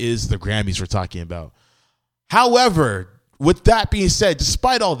because it is the Grammys we're talking about. However, with that being said,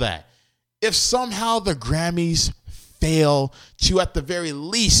 despite all that, if somehow the Grammys fail to, at the very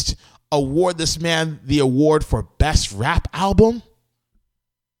least, award this man the award for Best Rap Album,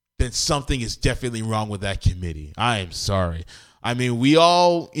 then something is definitely wrong with that committee. I am sorry. I mean, we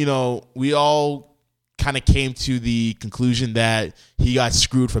all kind of came to the conclusion that he got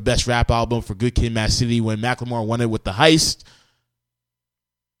screwed for Best Rap Album for Good Kid, Mad City when Macklemore won it with The Heist.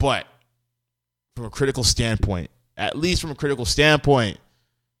 But from a critical standpoint, at least from a critical standpoint,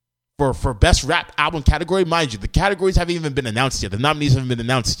 for Best Rap Album category, mind you, the categories haven't even been announced yet. The nominees haven't been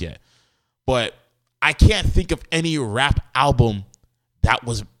announced yet. But I can't think of any rap album that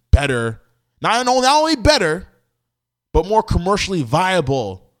was better, not only better, but more commercially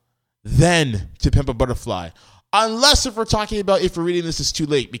viable than To Pimp a Butterfly. Unless if we're talking about If You're Reading This, It's Too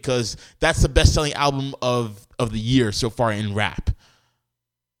Late, because that's the best-selling album of the year so far in rap.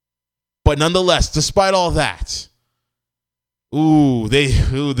 But nonetheless, despite all that, the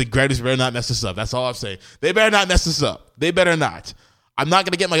Grammys better not mess this up. That's all I'm saying. They better not mess this up. They better not. I'm not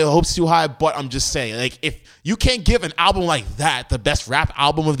going to get my hopes too high, but I'm just saying, like, if you can't give an album like that the best rap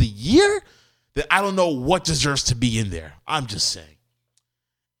album of the year, then I don't know what deserves to be in there. I'm just saying.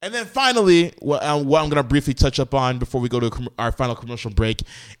 And then finally, what I'm going to briefly touch up on before we go to our final commercial break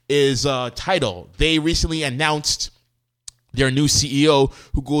is Tidal. They recently announced their new CEO,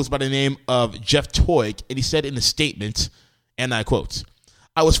 who goes by the name of Jeff Toig, and he said in a statement, and I quote,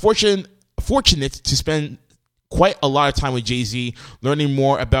 "I was fortunate to spend quite a lot of time with Jay-Z, learning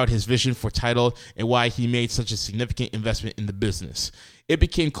more about his vision for Tidal and why he made such a significant investment in the business. It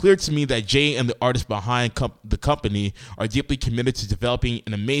became clear to me that Jay and the artists behind the company are deeply committed to developing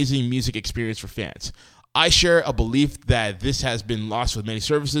an amazing music experience for fans. I share a belief that this has been lost with many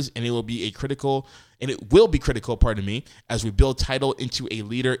services, and it will be critical, as we build Tidal into a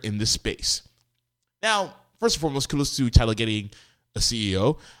leader in this space." Now, first and foremost, kudos to Tidal getting a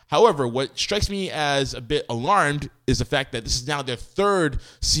CEO. However, what strikes me as a bit alarmed is the fact that this is now their third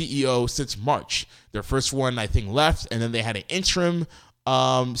CEO since March. Their first one, I think, left, and then they had an interim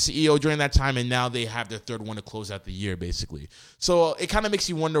CEO during that time, and now they have their third one to close out the year, basically. So it kind of makes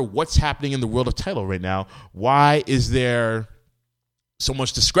you wonder what's happening in the world of Tidal right now. Why is there so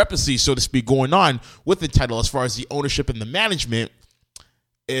much discrepancy, so to speak, going on with the Tidal as far as the ownership and the management?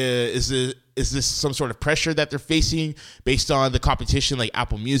 Is this some sort of pressure that they're facing based on the competition like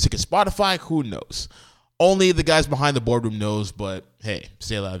Apple Music and Spotify? Who knows? Only the guys behind the boardroom knows, but hey,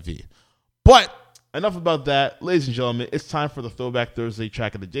 c'est la vie. But enough about that. Ladies and gentlemen, it's time for the Throwback Thursday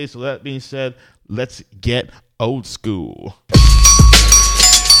track of the day. So that being said, let's get old school.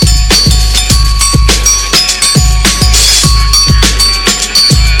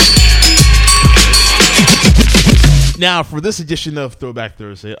 Now, for this edition of Throwback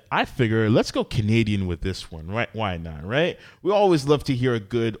Thursday, I figure let's go Canadian with this one, right? Why not, right? We always love to hear a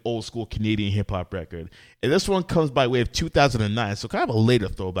good old school Canadian hip hop record. And this one comes by way of 2009, so kind of a later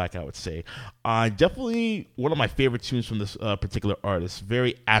throwback, I would say. Definitely one of my favorite tunes from this particular artist.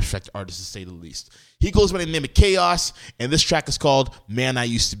 Very abstract artist, to say the least. He goes by the name of Chaos, and this track is called Man I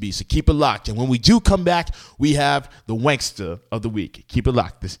Used to Be. So keep it locked. And when we do come back, we have the Wankster of the Week. Keep it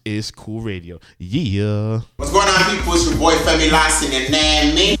locked. This is Cool Radio. Yeah. What's going on, people? It's your boy Femi Larson and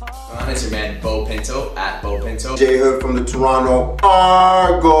man me. It's your man Bo Pinto at Bo Pinto. Jay Hood from the Toronto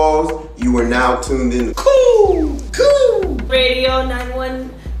Argos. You are now tuned in to Cool Radio 91.9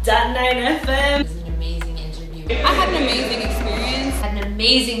 FM. It was an amazing interview. I had an amazing experience. Had an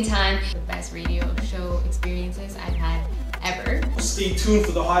amazing time. The best radio show experiences I've had ever. Stay tuned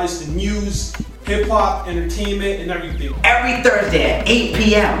for the hottest in news, hip-hop, entertainment, and everything. Every Thursday at 8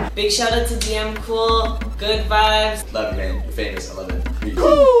 p.m. Big shout out to DM Cool. Good vibes. Love you, man. You're famous. I love it.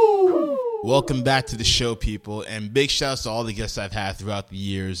 Welcome back to the show, people, and big shouts to all the guests I've had throughout the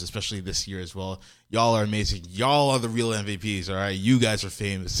years, especially this year as well. Y'all are amazing. Y'all are the real MVPs, all right? You guys are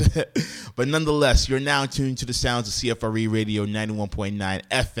famous. But nonetheless, you're now tuned to the sounds of CFRE Radio 91.9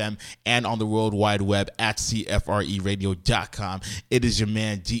 FM and on the World Wide Web at CFREradio.com. It is your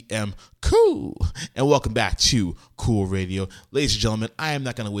man, DM Cool. And welcome back to Cool Radio. Ladies and gentlemen, I am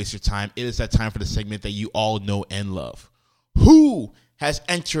not going to waste your time. It is that time for the segment that you all know and love. Who has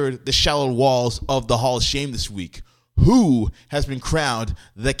entered the shallow walls of the Hall of Shame this week? Who has been crowned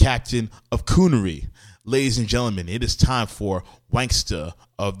the captain of coonery? Ladies and gentlemen, it is time for Wankster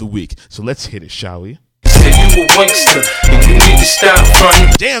of the Week. So let's hit it, shall we? You a wankster, and you need to stop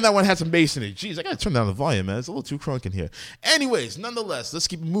fronting. Damn, that one had some bass in it. Jeez, I gotta turn down the volume, man. It's a little too crunk in here. Anyways, nonetheless, let's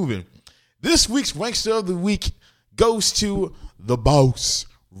keep it moving. This week's Wankster of the Week goes to the boss,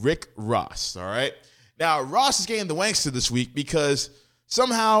 Rick Ross, all right? Now, Ross is getting the Wankster this week because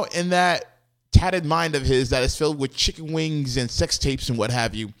somehow in that tatted mind of his that is filled with chicken wings and sex tapes and what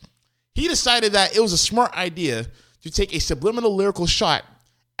have you, he decided that it was a smart idea to take a subliminal lyrical shot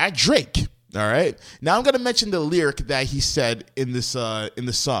at Drake. All right. Now I'm going to mention the lyric that he said in this in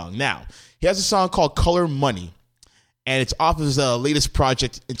the song. Now, he has a song called Color Money, and it's off his latest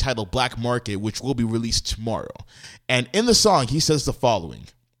project entitled Black Market, which will be released tomorrow. And in the song, he says the following: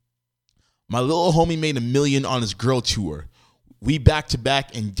 "My little homie made $1 million on his girl tour. We back to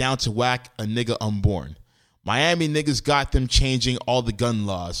back and down to whack a nigga unborn. Miami niggas got them changing all the gun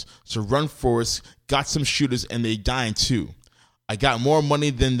laws. So run for us, got some shooters and they dying too. I got more money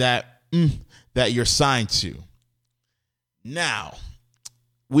than that that you're signed to." Now,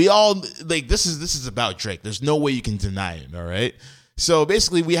 we all like this is about Drake. There's no way you can deny it, all right? So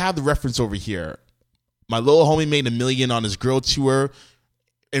basically we have the reference over here. My little homie made $1 million on his girl tour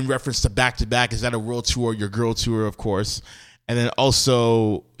in reference to back. Is that a world tour? Your girl tour, of course. And then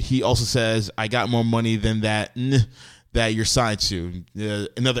also, he also says, I got more money than that that you're signed to.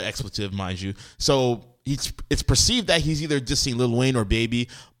 Another expletive, mind you. So it's perceived that he's either dissing Lil Wayne or Baby,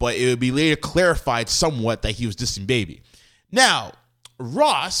 but it would be later clarified somewhat that he was dissing Baby. Now,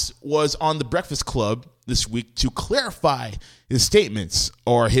 Ross was on The Breakfast Club this week to clarify his statements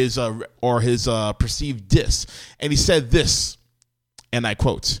or his perceived diss. And he said this, and I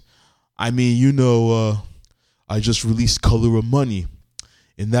quote, I mean, I just released Color of Money,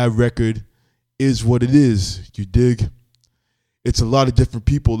 and that record is what it is, you dig? It's a lot of different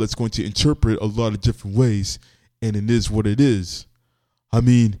people that's going to interpret a lot of different ways, and it is what it is. I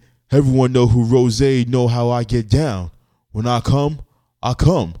mean, everyone know who Rose know how I get down. When I come, I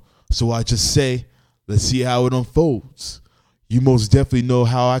come. So I just say, let's see how it unfolds. You most definitely know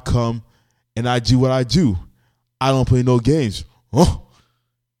how I come, and I do what I do. I don't play no games. Oh.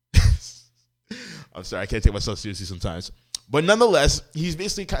 I'm sorry, I can't take myself seriously sometimes. But nonetheless, he's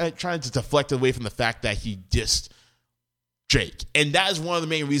basically kind of trying to deflect away from the fact that he dissed Drake. And that is one of the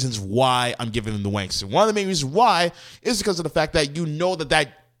main reasons why I'm giving him the wanks. And one of the main reasons why is because of the fact that you know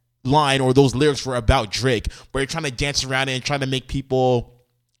that line or those lyrics were about Drake, but you're trying to dance around it and trying to make people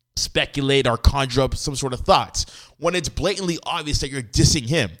speculate or conjure up some sort of thoughts when it's blatantly obvious that you're dissing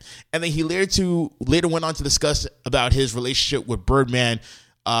him. And then he later went on to discuss about his relationship with Birdman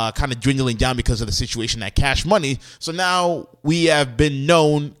kind of dwindling down because of the situation at Cash Money. So now we have been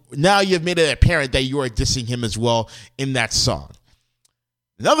known, now you've made it apparent that you are dissing him as well in that song.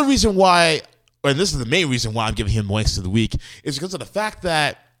 Another reason why, and this is the main reason why I'm giving him wanks of the week, is because of the fact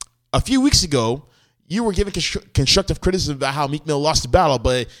that a few weeks ago, you were giving constructive criticism about how Meek Mill lost the battle,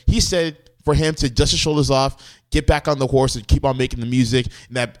 but he said for him to dust his shoulders off, get back on the horse, and keep on making the music,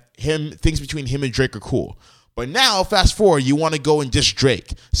 and that things between him and Drake are cool. But now, fast forward, you want to go and diss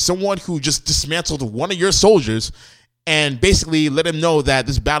Drake, someone who just dismantled one of your soldiers and basically let him know that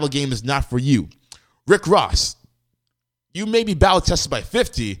this battle game is not for you. Rick Ross, you may be battle tested by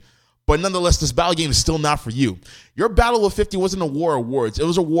 50, but nonetheless, this battle game is still not for you. Your battle with 50 wasn't a war of words. It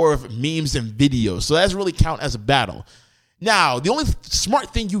was a war of memes and videos. So that doesn't really count as a battle. Now, the only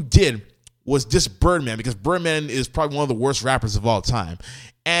smart thing you did was diss Birdman, because Birdman is probably one of the worst rappers of all time.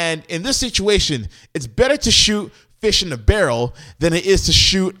 And in this situation, it's better to shoot fish in a barrel than it is to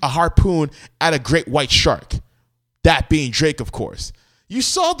shoot a harpoon at a great white shark. That being Drake, of course. You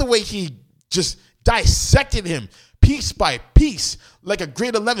saw the way he just dissected him piece by piece like a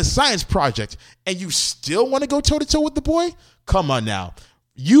grade 11 science project, and you still want to go toe-to-toe with the boy? Come on now.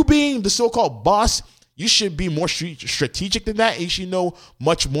 You being the so-called boss, you should be more strategic than that, and you should know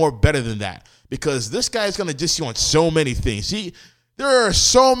much more better than that, because this guy is going to diss you on so many things. There are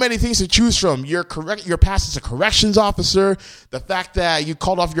so many things to choose from. Your past as a corrections officer, the fact that you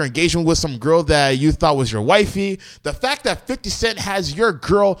called off your engagement with some girl that you thought was your wifey, the fact that 50 Cent has your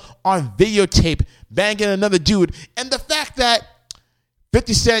girl on videotape banging another dude, and the fact that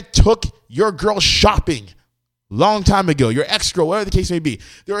 50 Cent took your girl shopping long time ago, your ex-girl, whatever the case may be.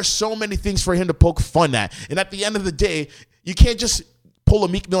 There are so many things for him to poke fun at. And at the end of the day, you can't just pull a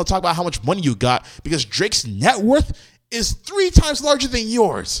Meek Mill and talk about how much money you got, because Drake's net worth is 3 times larger than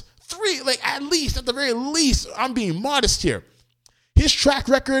yours. 3, at the very least, I'm being modest here. His track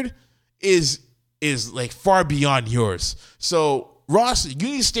record is far beyond yours. So, Ross, you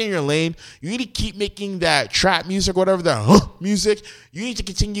need to stay in your lane. You need to keep making that trap music, whatever, that music. You need to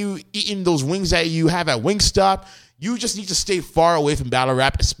continue eating those wings that you have at Wingstop. You just need to stay far away from battle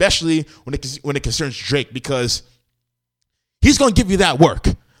rap, especially when it concerns Drake, because he's going to give you that work.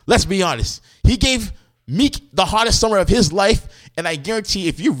 Let's be honest. He gave Meek the hottest summer of his life, and I guarantee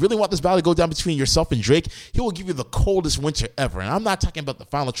if you really want this battle to go down between yourself and Drake, he will give you the coldest winter ever. And I'm not talking about the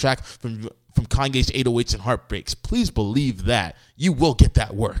final track from Kanye's 808s and Heartbreaks. Please believe that. You will get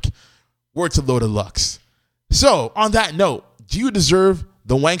that work. Word to Loaded Lux. So, on that note, do you deserve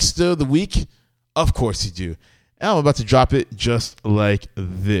the Wankster of the Week? Of course you do. And I'm about to drop it just like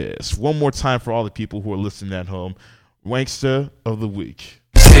this. One more time for all the people who are listening at home. Wankster of the Week.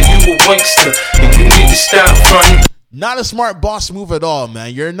 You a wankster, and you need to stop fronting. Not a smart boss move at all,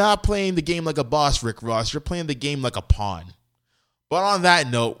 man. You're not playing the game like a boss, Rick Ross. You're playing the game like a pawn. But on that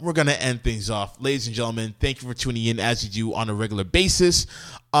note, we're going to end things off. Ladies and gentlemen, thank you for tuning in as you do on a regular basis.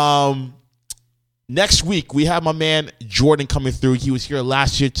 Next week, we have my man Jordan coming through. He was here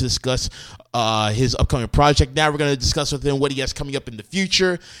last year to discuss his upcoming project. Now we're going to discuss with him what he has coming up in the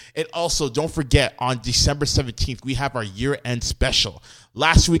future. And also, don't forget, on December 17th, we have our year-end special.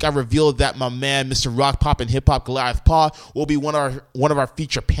 Last week, I revealed that my man, Mr. Rock Pop and Hip Hop Goliath Paw, will be one of our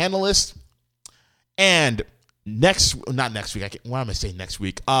feature panelists. And why am I saying next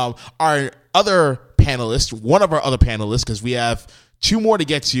week? Our other panelist, one of our other panelists, because we have two more to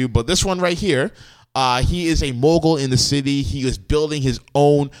get to, but this one right here, he is a mogul in the city. He is building his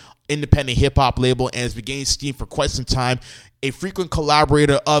own independent hip-hop label and has been gaining steam for quite some time. A frequent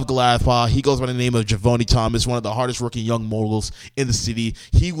collaborator of Gladpa. He goes by the name of Javoni Thomas, one of the hardest working young moguls in the city.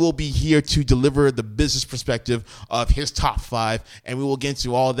 He will be here to deliver the business perspective of his top 5, and we will get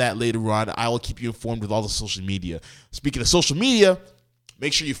into all of that later on. I will keep you informed with all the social media. Speaking of social media,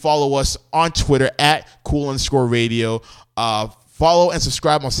 make sure you follow us on Twitter at cool_radio. Follow and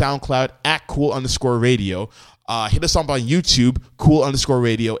subscribe on SoundCloud at cool_radio. Hit us up on YouTube,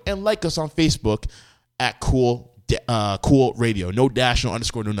 cool_radio, and like us on Facebook at cool radio. No dash, no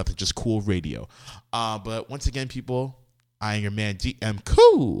underscore, no nothing, just cool radio. But once again, people, I am your man DM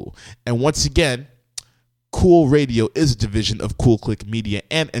Cool. And once again, Cool Radio is a division of Cool Click Media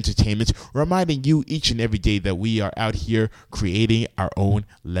and Entertainment, reminding you each and every day that we are out here creating our own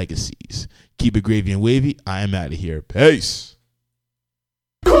legacies. Keep it gravy and wavy. I am out of here. Peace.